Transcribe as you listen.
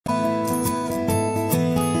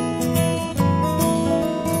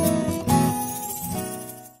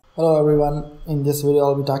Hello everyone, in this video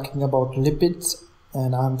I'll be talking about lipids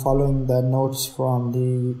and I'm following the notes from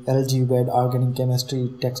the LG Wed Organic Chemistry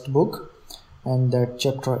textbook, and that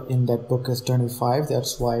chapter in that book is 25,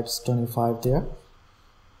 that's why it's 25 there.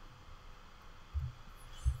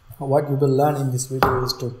 What we will learn in this video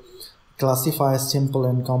is to classify simple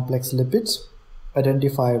and complex lipids,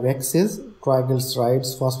 identify waxes,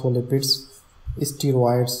 triglycerides, phospholipids,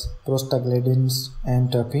 steroids, prostaglandins and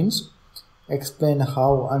terpenes. Explain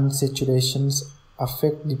how unsaturations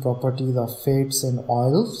affect the properties of fats and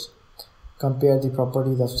oils. Compare the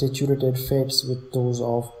properties of saturated fats with those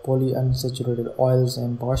of polyunsaturated oils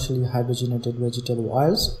and partially hydrogenated vegetable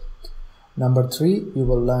oils. Number 3, you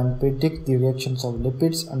will learn predict the reactions of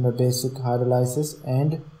lipids under basic hydrolysis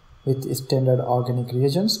and with standard organic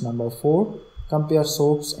reagents. Number 4, compare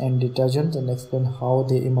soaps and detergents and explain how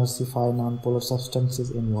they emulsify nonpolar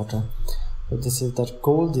substances in water. So this is the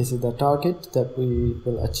goal, this is the target that we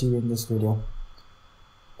will achieve in this video.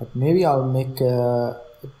 But maybe I'll make 2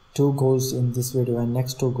 goals in this video and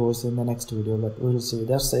next 2 goals in the next video, but we'll see.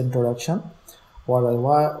 That's the introduction.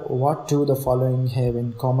 What do the following have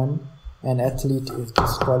in common? An athlete is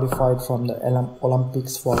disqualified from the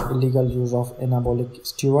Olympics for illegal use of anabolic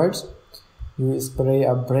steroids. You spray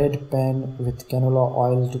a bread pan with canola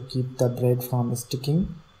oil to keep the bread from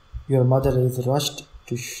sticking. Your mother is rushed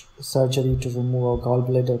to surgery to remove a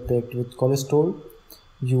gallbladder packed with cholesterol.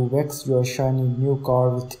 You wax your shiny new car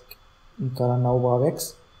with Caranova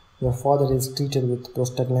wax. Your father is treated with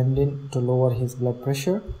prostaglandin to lower his blood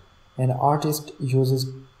pressure. An artist uses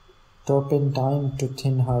turpentine to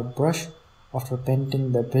thin her brush after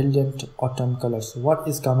painting the brilliant autumn colors. What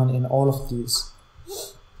is common in all of these?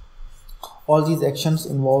 All these actions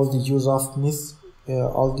involve the use of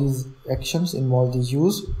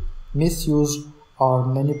misuse or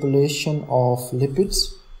manipulation of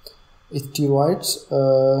lipids. Steroids,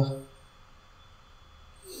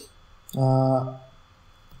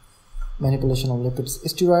 manipulation of lipids.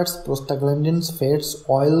 Steroids, prostaglandins, fats,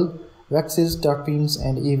 oil, waxes, terpenes,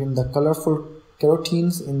 and even the colorful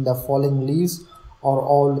carotenes in the falling leaves are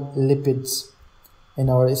all lipids.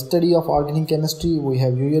 In our study of organic chemistry, we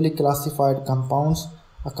have usually classified compounds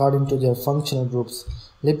according to their functional groups.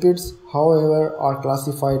 Lipids, however, are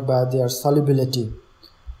classified by their solubility.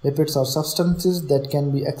 Lipids are substances that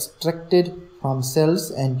can be extracted from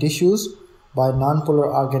cells and tissues by nonpolar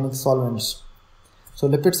organic solvents. So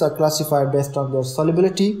lipids are classified based on their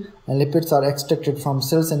solubility, and lipids are extracted from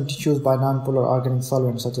cells and tissues by nonpolar organic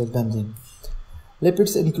solvents such as benzene.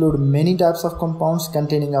 Lipids include many types of compounds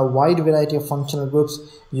containing a wide variety of functional groups.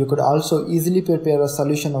 You could also easily prepare a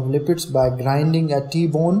solution of lipids by grinding a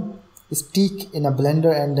T-bone stick in a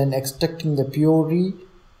blender and then extracting the puree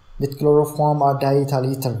with chloroform or diethyl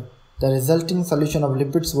ether. The resulting solution of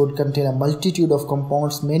lipids would contain a multitude of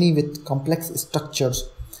compounds, many with complex structures.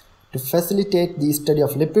 To facilitate the study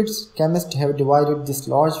of lipids, chemists have divided this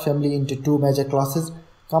large family into 2 major classes: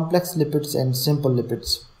 complex lipids and simple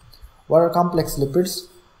lipids. What are complex lipids?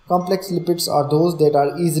 Complex lipids are those that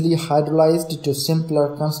are easily hydrolyzed to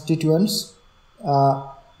simpler constituents.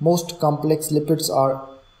 Most complex lipids are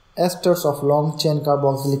esters of long-chain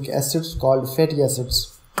carboxylic acids called fatty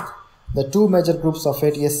acids. The 2 major groups of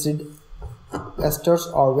fatty acid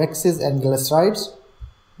esters are waxes and glycerides.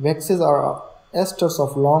 Waxes are esters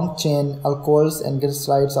of long-chain alcohols and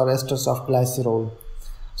glycerides are esters of glycerol.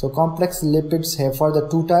 So complex lipids have further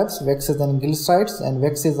 2 types, waxes and glycerides, and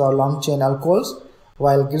waxes are long-chain alcohols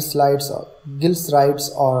while glycerides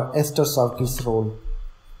are esters of glycerol.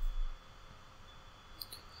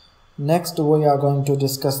 Next we are going to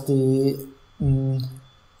discuss the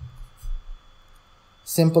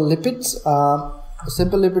simple lipids.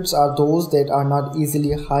 Simple lipids are those that are not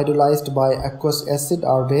easily hydrolyzed by aqueous acid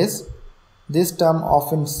or base. This term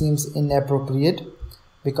often seems inappropriate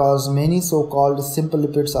because many so-called simple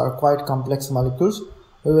lipids are quite complex molecules.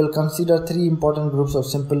 We will consider 3 important groups of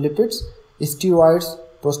simple lipids: steroids,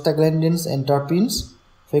 prostaglandins, and terpenes.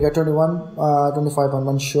 Figure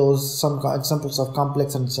 25.1 shows some examples of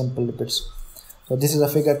complex and simple lipids. So this is a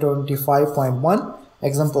figure 25.1.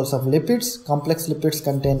 Examples of lipids. Complex lipids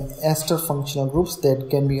contain ester functional groups that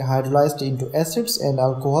can be hydrolyzed into acids and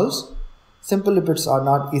alcohols. Simple lipids are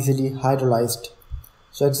not easily hydrolyzed.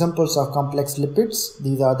 So examples of complex lipids,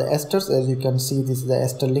 these are the esters. As you can see, this is the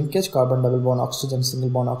ester linkage, carbon double bond oxygen, single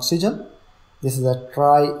bond oxygen. This is a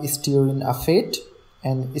tristearinophate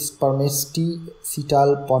and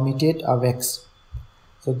spermacetylcetal palmitate, a wax.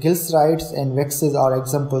 So glycerides and waxes are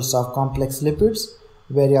examples of complex lipids,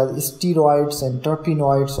 whereas steroids and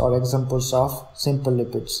terpenoids are examples of simple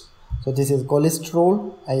lipids. So this is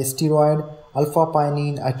cholesterol, a steroid,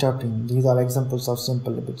 alpha-pinene, a terpene. These are examples of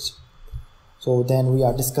simple lipids. So then we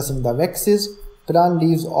are discussing the waxes. Plant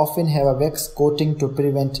leaves often have a wax coating to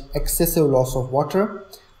prevent excessive loss of water.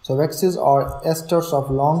 So waxes are esters of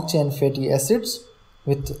long-chain fatty acids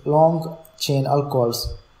with long-chain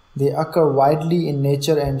alcohols. They occur widely in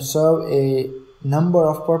nature and serve a number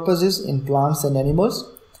of purposes in plants and animals,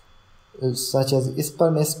 such as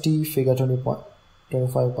sperm ST, figure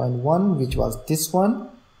 25.1, which was this one,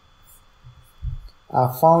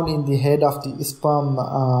 found in the head of the sperm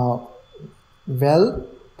well,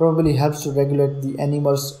 probably helps to regulate the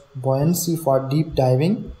animal's buoyancy for deep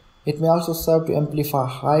diving. It may also serve to amplify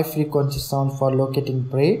high frequency sound for locating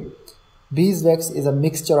prey. Beeswax is a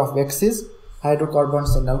mixture of waxes,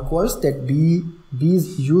 hydrocarbons and alcohols that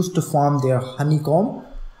bees use to form their honeycomb.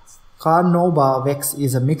 Carnauba wax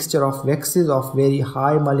is a mixture of waxes of very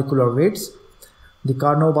high molecular weights. The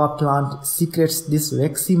carnauba plant secretes this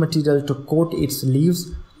waxy material to coat its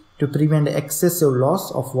leaves to prevent excessive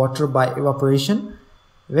loss of water by evaporation.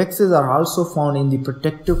 Waxes are also found in the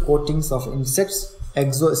protective coatings of insects,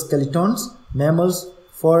 exoskeletons, mammals,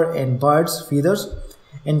 fur and birds' feathers.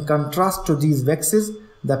 In contrast to these waxes,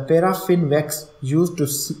 the paraffin wax used to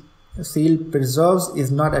seal preserves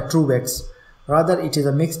is not a true wax. Rather, it is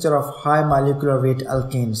a mixture of high molecular weight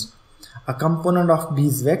alkanes. A component of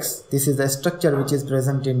beeswax, this is the structure which is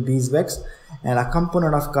present in beeswax, and a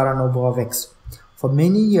component of carnauba wax. For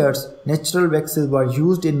many years, natural waxes were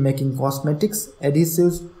used in making cosmetics,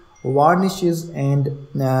 adhesives, varnishes, and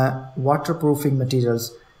waterproofing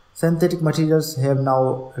materials. Synthetic materials have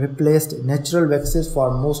now replaced natural waxes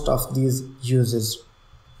for most of these uses.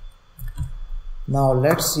 Now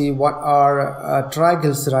let's see what are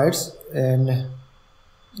triglycerides. And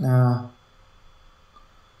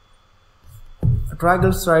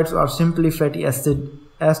triglycerides are simply fatty acid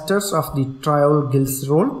esters of the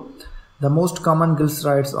triol-glycerol. The most common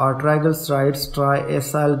glycerides are triglycerides,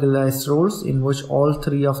 triacyl glycerols, in which all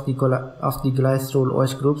three of the glycerol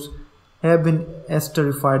OH groups have been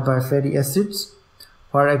esterified by fatty acids.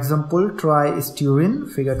 For example,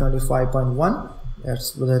 triestyrene, figure 25.1,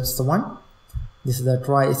 that's the one. This is the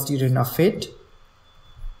triestyrene of fat,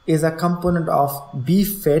 is a component of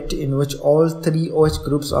beef fat in which all three OH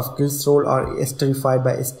groups of glycerol are esterified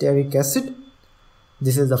by stearic acid.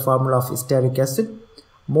 This is the formula of stearic acid.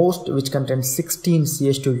 Most, which contains 16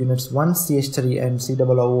 CH2 units, 1 CH3 and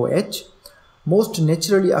COOH. Most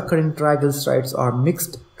naturally occurring triglycerides are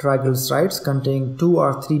mixed triglycerides containing 2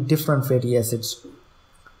 or 3 different fatty acids.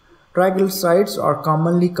 Triglycerides are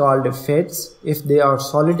commonly called fats if they are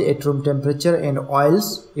solid at room temperature and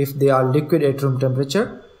oils if they are liquid at room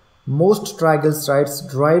temperature. Most triglycerides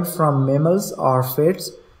derived from mammals are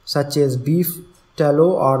fats such as beef,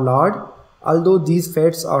 tallow or lard. Although these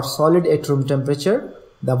fats are solid at room temperature,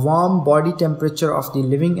 the warm body temperature of the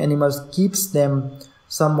living animals keeps them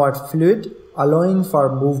somewhat fluid, allowing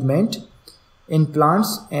for movement. In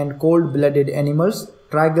plants and cold-blooded animals,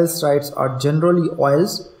 triglycerides are generally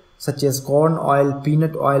oils such as corn oil,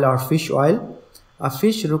 peanut oil or fish oil. A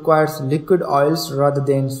fish requires liquid oils rather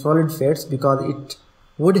than solid fats because it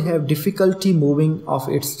would have difficulty moving of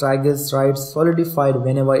its triglycerides solidified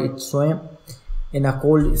whenever it swam in a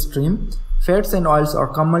cold stream. Fats and oils are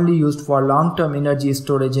commonly used for long-term energy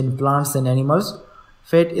storage in plants and animals.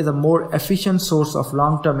 Fat is a more efficient source of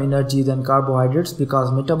long-term energy than carbohydrates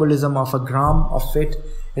because metabolism of a gram of fat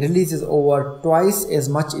releases over twice as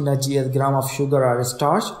much energy as a gram of sugar or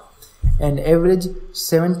starch. An average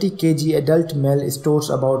 70 kg adult male stores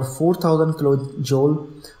about 4000 kilojoule,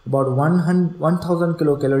 about 1000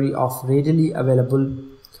 kilocalorie of readily available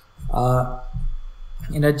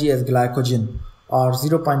energy as glycogen, or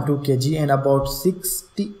 0.2 kg, and about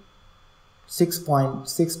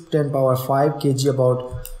 6.6 10 power 5 kg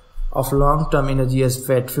about of long-term energy as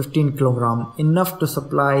fat, 15 kilogram, enough to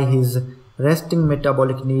supply his resting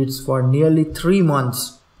metabolic needs for nearly 3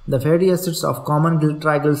 months. The fatty acids of common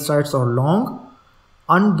triglycerides are long,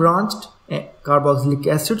 unbranched carboxylic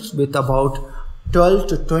acids with about 12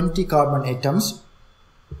 to 20 carbon atoms.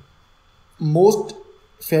 Most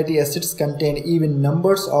fatty acids contain even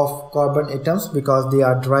numbers of carbon atoms because they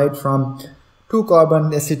are derived from 2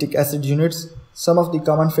 carbon acetic acid units. Some of the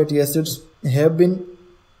common fatty acids have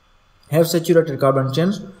saturated carbon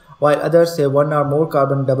chains, while others have 1 or more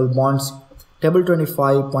carbon double bonds. Table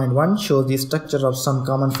 25.1 shows the structure of some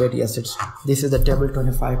common fatty acids. This is the table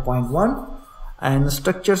 25.1, and the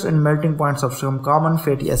structures and melting points of some common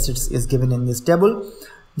fatty acids is given in this table.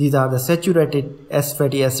 These are the saturated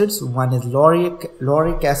fatty acids. One is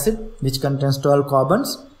lauric acid, which contains 12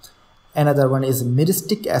 carbons. Another one is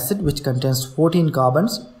myristic acid, which contains 14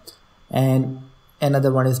 carbons. and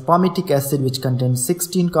another one is palmitic acid, which contains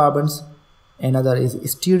 16 carbons. Another is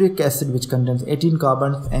stearic acid, which contains 18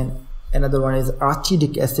 carbons, and another one is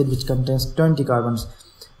arachidic acid, which contains 20 carbons.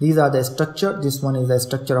 These are the structure. This one is the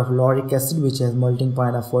structure of lauric acid, which has melting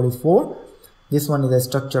point of 44. This one is the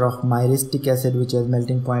structure of myristic acid, which has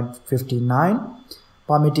melting point 59.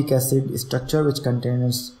 Palmitic acid structure, which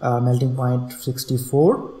contains melting point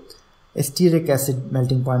 64. Stearic acid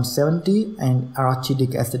melting point 70, and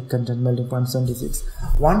arachidic acid contains melting point 76.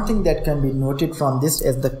 One thing that can be noted from this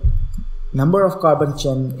is the number of carbon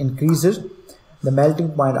chain increases, the melting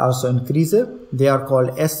point also increases. They are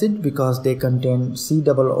called acid because they contain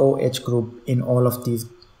COOH group in all of these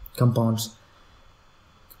compounds.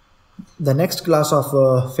 The next class of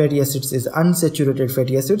fatty acids is unsaturated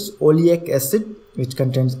fatty acids. Oleic acid, which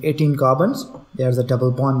contains 18 carbons. There's a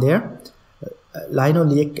double bond there.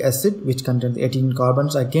 Linoleic acid, which contains 18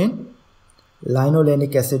 carbons again.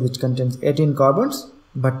 Linolenic acid, which contains 18 carbons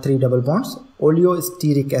but 3 double bonds.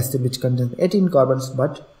 Oleostearic acid, which contains 18 carbons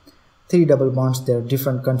but 3 double bonds. They are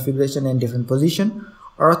different configuration and different position.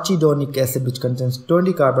 Arachidonic acid, which contains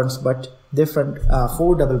 20 carbons but different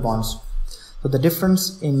 4 double bonds. So the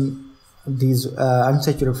difference in these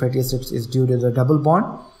unsaturated fatty acids is due to the double bond.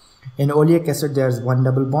 In oleic acid there is 1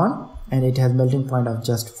 double bond and it has melting point of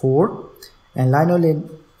just 4. And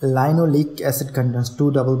linoleic acid contains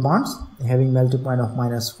 2 double bonds having melting point of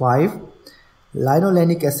 -5.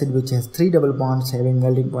 Linolenic acid, which has 3 double bonds having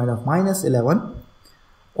melting point of -11.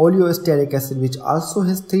 Oleostearic acid, which also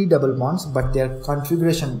has 3 double bonds but their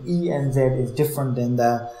configuration E and Z is different than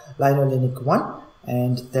the linolenic one,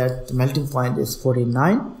 and that melting point is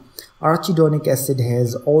 49. Arachidonic acid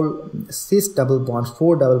has all cis double bonds,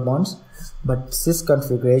 4 double bonds, but cis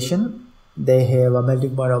configuration they have a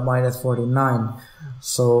melting point of -49.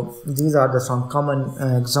 So these are some common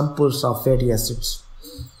examples of fatty acids.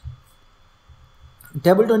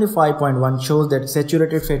 Table 25.1 shows that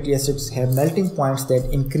saturated fatty acids have melting points that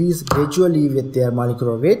increase gradually with their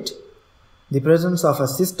molecular weight. The presence of a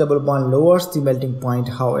cis double bond lowers the melting point,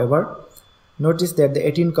 however. Notice that the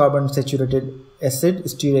 18 carbon saturated acid,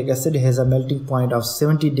 stearic acid, has a melting point of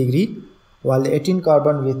 70 degree, while the 18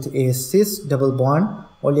 carbon with a cis double bond,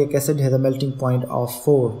 oleic acid, has a melting point of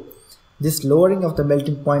 4. This lowering of the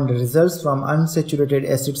melting point results from unsaturated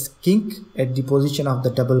acids kink at the position of the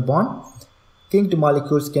double bond. Kinked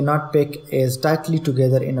molecules cannot pack as tightly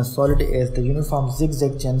together in a solid as the uniform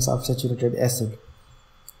zigzag chains of saturated acid.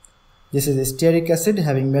 This is stearic acid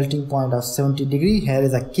having melting point of 70 degree. Here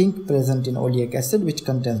is a kink present in oleic acid, which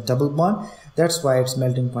contains double bond. That's why its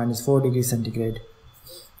melting point is 4 degrees centigrade.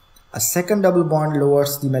 A second double bond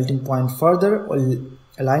lowers the melting point further.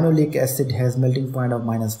 Linoleic acid has melting point of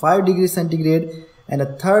 -5 degrees centigrade, and a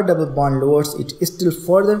third double bond lowers it still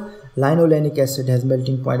further. Linolenic acid has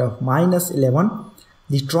melting point of -11.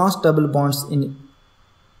 The trans double bonds in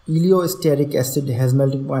oleostearic acid has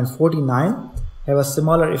melting point 49, have a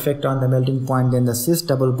smaller effect on the melting point than the cis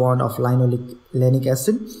double bond of linolenic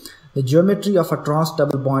acid. The geometry of a trans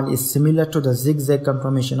double bond is similar to the zigzag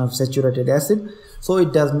conformation of saturated acid, so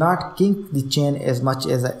it does not kink the chain as much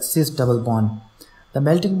as a cis double bond. The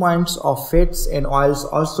melting points of fats and oils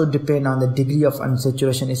also depend on the degree of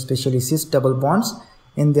unsaturation, especially cis double bonds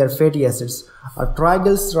in their fatty acids. A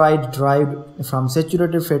triglyceride derived from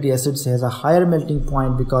saturated fatty acids has a higher melting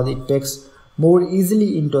point because it packs more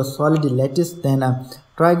easily into a solid lattice than a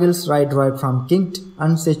triglyceride derived from kinked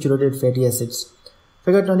unsaturated fatty acids.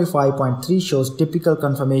 Figure 25.3 shows typical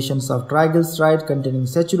conformations of triglyceride containing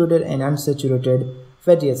saturated and unsaturated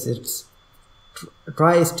fatty acids.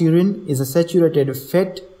 Triestyrene is a saturated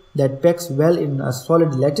fat that packs well in a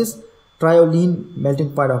solid lattice. Triolene,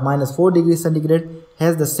 melting point of -4 degrees centigrade,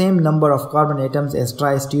 has the same number of carbon atoms as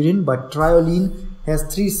triestyrene, but triolene has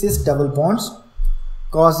 3 cis double bonds,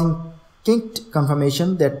 causing kinked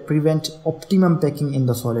conformation that prevent optimum packing in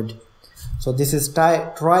the solid. So this is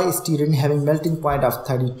triestyrene having melting point of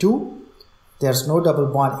 32. There's no double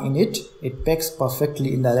bond in it. It packs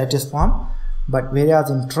perfectly in the lattice form. But whereas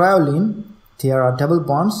in triolene, there are double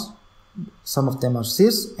bonds. Some of them are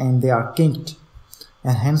cis and they are kinked,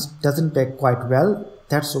 and hence doesn't pack quite well.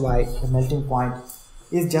 That's why the melting point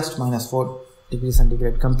is just -4 degrees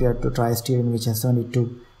centigrade compared to triestyrene, which has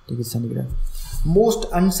 72 degrees centigrade. Most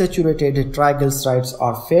unsaturated triglycerides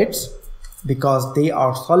are fats because they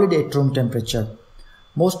are solid at room temperature.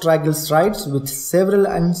 Most triglycerides with several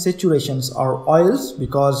unsaturations are oils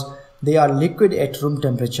because they are liquid at room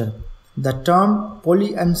temperature. The term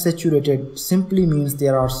polyunsaturated simply means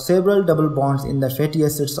there are several double bonds in the fatty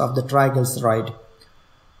acids of the triglyceride.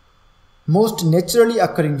 Most naturally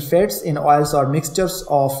occurring fats in oils are mixtures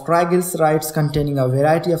of triglycerides containing a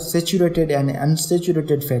variety of saturated and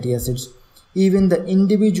unsaturated fatty acids. Even the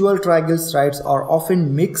individual triglycerides are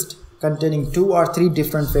often mixed, containing 2 or 3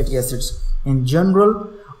 different fatty acids. In general,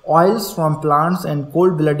 oils from plants and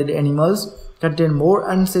cold-blooded animals contain more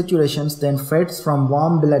unsaturations than fats from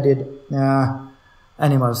warm-blooded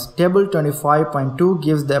animals. Table 25.2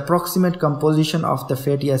 gives the approximate composition of the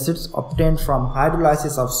fatty acids obtained from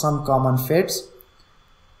hydrolysis of some common fats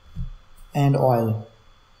and oil.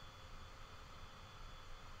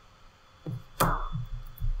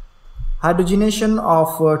 Hydrogenation of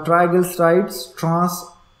triglycerides, trans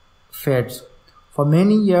fats. For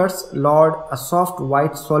many years, lard, a soft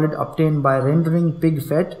white solid obtained by rendering pig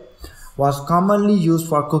fat, was commonly used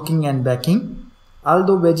for cooking and baking.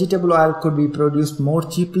 Although vegetable oil could be produced more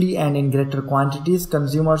cheaply and in greater quantities,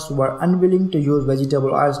 consumers were unwilling to use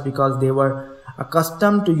vegetable oils because they were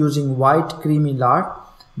accustomed to using white creamy lard.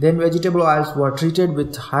 Then vegetable oils were treated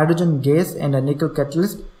with hydrogen gas and a nickel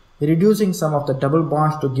catalyst, reducing some of the double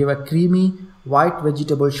bonds to give a creamy white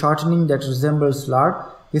vegetable shortening that resembles lard.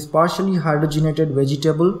 This partially hydrogenated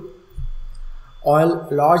vegetable oil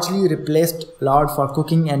largely replaced lard for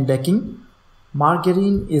cooking and baking.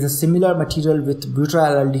 Margarine is a similar material with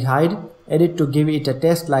butyraldehyde added to give it a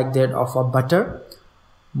taste like that of a butter.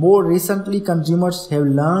 More recently, consumers have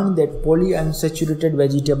learned that polyunsaturated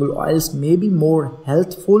vegetable oils may be more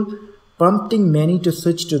healthful, prompting many to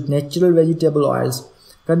switch to natural vegetable oils.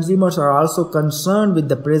 Consumers are also concerned with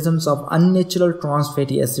the presence of unnatural trans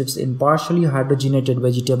fatty acids in partially hydrogenated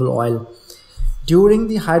vegetable oil. During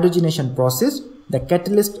the hydrogenation process, the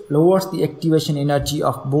catalyst lowers the activation energy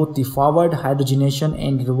of both the forward hydrogenation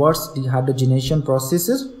and reverse dehydrogenation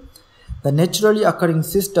processes. The naturally occurring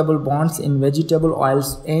cis double bonds in vegetable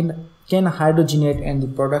oils can hydrogenate and the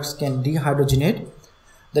products can dehydrogenate.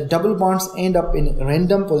 The double bonds end up in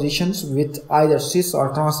random positions with either cis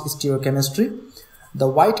or trans stereochemistry. The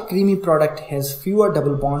white creamy product has fewer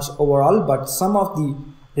double bonds overall, but some of the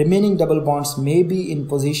remaining double bonds may be in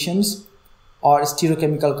positions or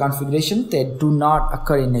stereochemical configuration that do not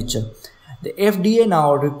occur in nature. The FDA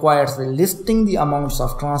now requires listing the amounts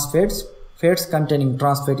of trans fats, fats containing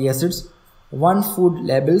trans fatty acids, on food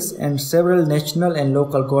labels, and several national and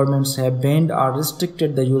local governments have banned or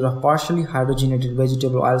restricted the use of partially hydrogenated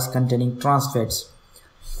vegetable oils containing trans fats.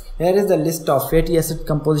 Here is the list of fatty acid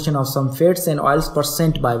composition of some fats and oils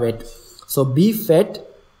percent by weight. So beef fat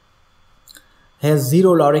has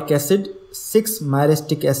 0 lauric acid, 6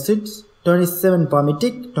 myristic acids, 27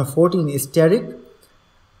 palmitic, 14 stearic,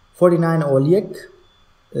 49 oleic,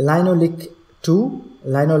 linoleic 2,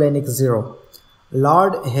 linolenic 0.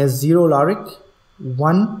 Lard has 0 lauric,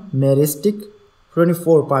 1 myristic,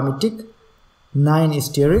 24 palmitic, 9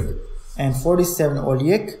 stearic, and 47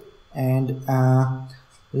 oleic, and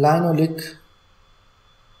linoleic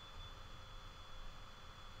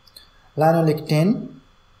 10,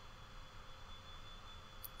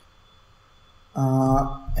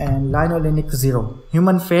 and linolenic 0.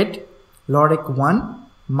 Human fat, lauric 1,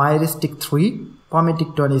 myristic 3,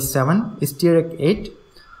 palmitic 27, stearic 8,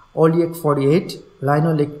 oleic 48,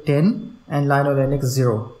 linoleic 10, and linolenic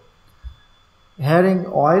 0. Herring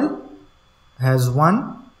oil has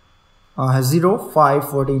 0, 5,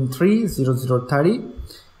 14, 3, 0, 0, 30,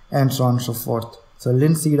 and so on and so forth. So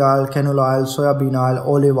linseed oil, canola oil, soybean oil,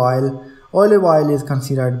 olive oil. Olive oil is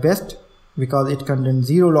considered best because it contains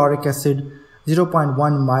 0 lauric acid, 0.1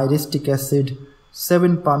 myristic acid,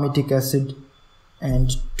 7 palmitic acid,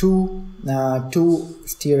 and 2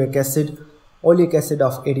 stearic acid, oleic acid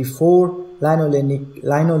of 84,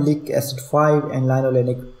 linoleic acid 5, and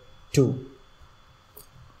linolenic 2.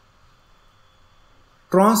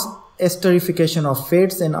 Trans-esterification of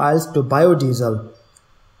fats and oils to biodiesel.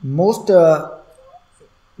 Most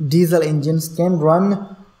diesel engines can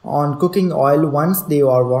run on cooking oil once they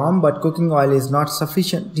are warm, but cooking oil is not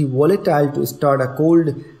sufficiently volatile to start a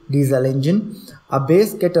cold diesel engine. A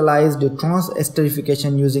base catalyzed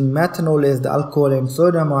trans-esterification using methanol as the alcohol and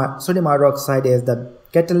sodium hydroxide as the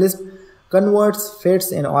catalyst converts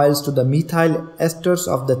fats and oils to the methyl esters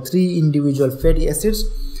of the 3 individual fatty acids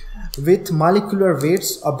with molecular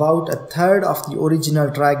weights about a third of the original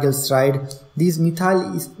triglyceride. These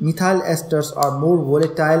methyl esters are more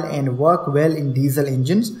volatile and work well in diesel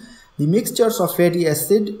engines. The mixtures of fatty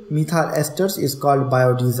acid methyl esters is called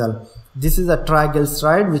biodiesel. This is a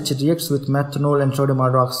triglyceride which reacts with methanol and sodium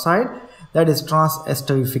hydroxide, that is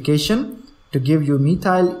trans-esterification, to give you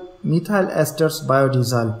methyl esters,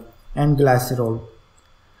 biodiesel, and glycerol.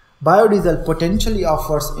 Biodiesel potentially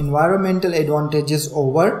offers environmental advantages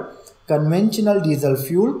over conventional diesel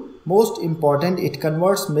fuel. Most important, it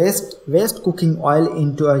converts waste cooking oil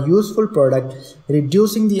into a useful product,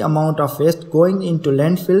 reducing the amount of waste going into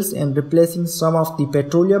landfills and replacing some of the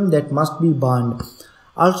petroleum that must be burned.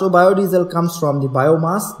 Also, biodiesel comes from the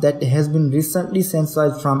biomass that has been recently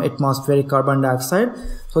synthesized from atmospheric carbon dioxide,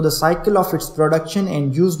 so the cycle of its production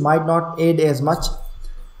and use might not add as much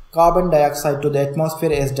carbon dioxide to the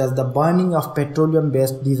atmosphere as does the burning of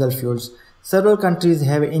petroleum-based diesel fuels. Several countries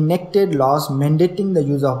have enacted laws mandating the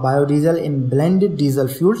use of biodiesel in blended diesel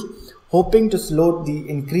fuels, hoping to slow the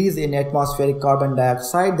increase in atmospheric carbon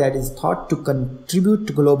dioxide that is thought to contribute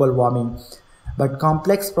to global warming. But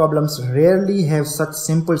complex problems rarely have such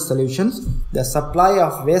simple solutions. The supply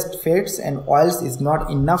of waste fats and oils is not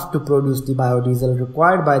enough to produce the biodiesel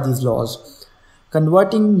required by these laws.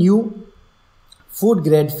 Converting new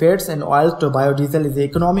food-grade fats and oils to biodiesel is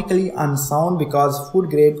economically unsound because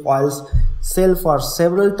food-grade oils sell for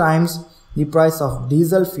several times the price of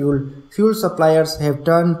diesel fuel. Fuel suppliers have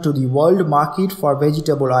turned to the world market for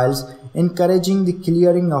vegetable oils, encouraging the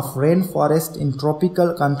clearing of rainforests in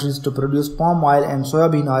tropical countries to produce palm oil and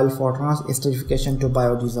soybean oil for trans-esterification to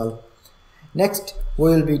biodiesel. Next,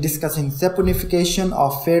 we will be discussing saponification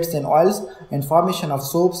of fats and oils and formation of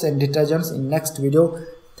soaps and detergents in next video.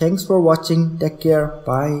 Thanks for watching. Take care.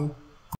 Bye.